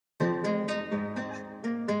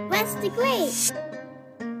Westt the Great.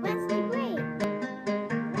 Westt the Great.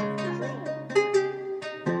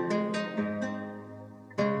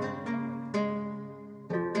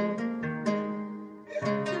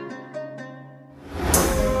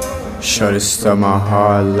 Shorty stole my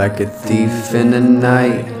heart like a thief in the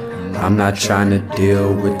night. I'm not trying to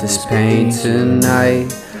deal with this pain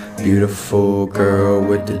tonight. Beautiful girl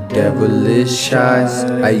with the devilish eyes.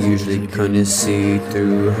 I usually couldn't see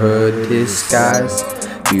through her disguise.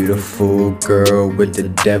 Beautiful girl with the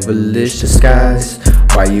devilish disguise.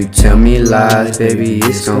 Why you tell me lies, baby,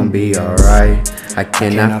 it's gonna be alright. I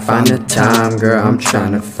cannot find the time, girl, I'm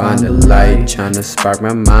trying to find the light. Trying to spark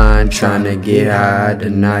my mind, trying to get high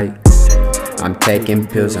tonight. I'm taking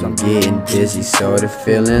pills, I'm getting dizzy, sorta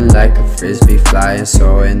feeling like a frisbee, flying,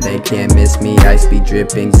 soaring, they can't miss me. Ice be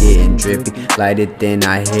dripping, getting drippy, light it, then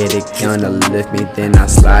I hit it, gonna lift me, then I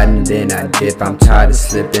slide and then I dip. I'm tired of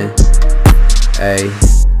slipping. Ayy,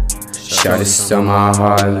 shorty stole my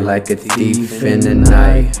heart like a thief in the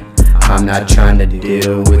night. I'm not trying to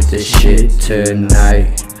deal with this shit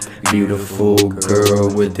tonight. Beautiful girl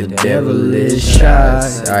with the devilish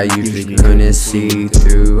eyes. I usually couldn't see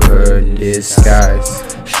through her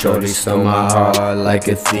disguise. Shorty stole my heart like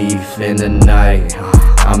a thief in the night.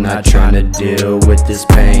 I'm not trying to deal with this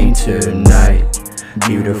pain tonight.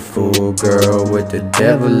 Beautiful girl with the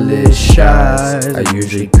devilish eyes. I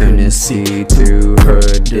usually couldn't see through her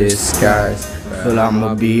disguise. But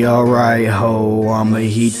I'ma be alright, ho, I'ma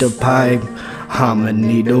heat the pipe. I'ma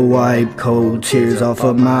need to wipe cold tears off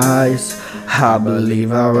of my eyes. I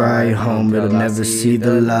believe I'll ride home, but I'll never see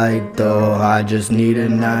the light though. I just need a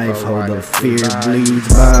knife, hold the fear bleeds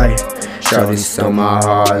by. Shorty stole my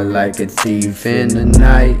heart like a thief in the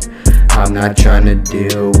night. I'm not trying to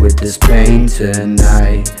deal with this pain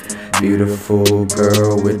tonight. Beautiful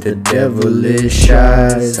girl with the devilish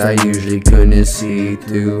eyes. I usually couldn't see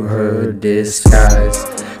through her disguise.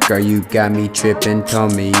 Girl, you got me tripping,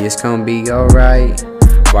 told me it's gonna be alright.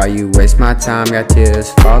 Why you waste my time, got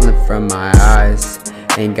tears falling from my eyes.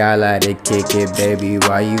 Ain't got like to kick it, baby,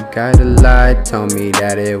 why you gotta lie? Told me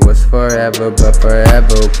that it was forever, but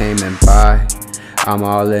forever came and by. I'm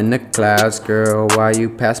all in the clouds, girl, why you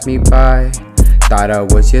pass me by? Thought I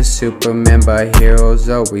was your Superman, but heroes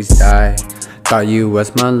always die. Thought you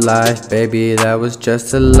was my life, baby, that was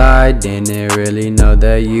just a lie. Didn't really know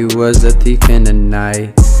that you was a thief in the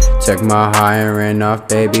night. Took my heart and ran off,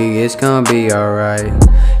 baby, it's gonna be alright.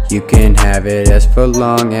 You can have it as for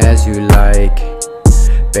long as you like.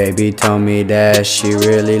 Baby told me that she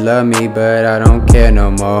really loved me, but I don't care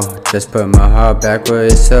no more. Just put my heart back where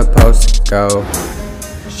it's supposed to go.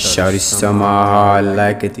 Shorty stole my heart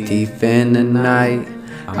like a thief in the night.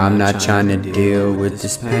 I'm not trying to deal with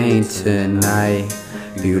this pain tonight.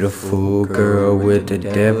 Beautiful girl with the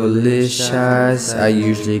devilish eyes. I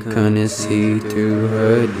usually couldn't see through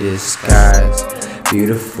her disguise.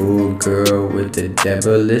 Beautiful girl with the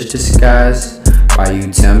devilish disguise. Why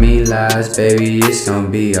you tell me lies, baby, it's gonna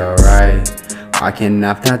be alright. I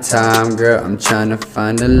cannot find time, girl, I'm tryna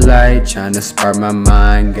find the light. Tryna spark my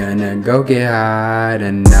mind, gonna go get high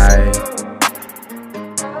tonight.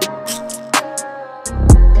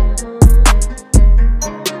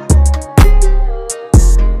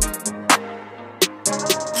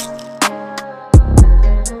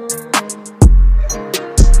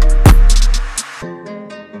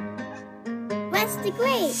 Westt the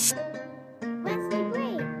Great.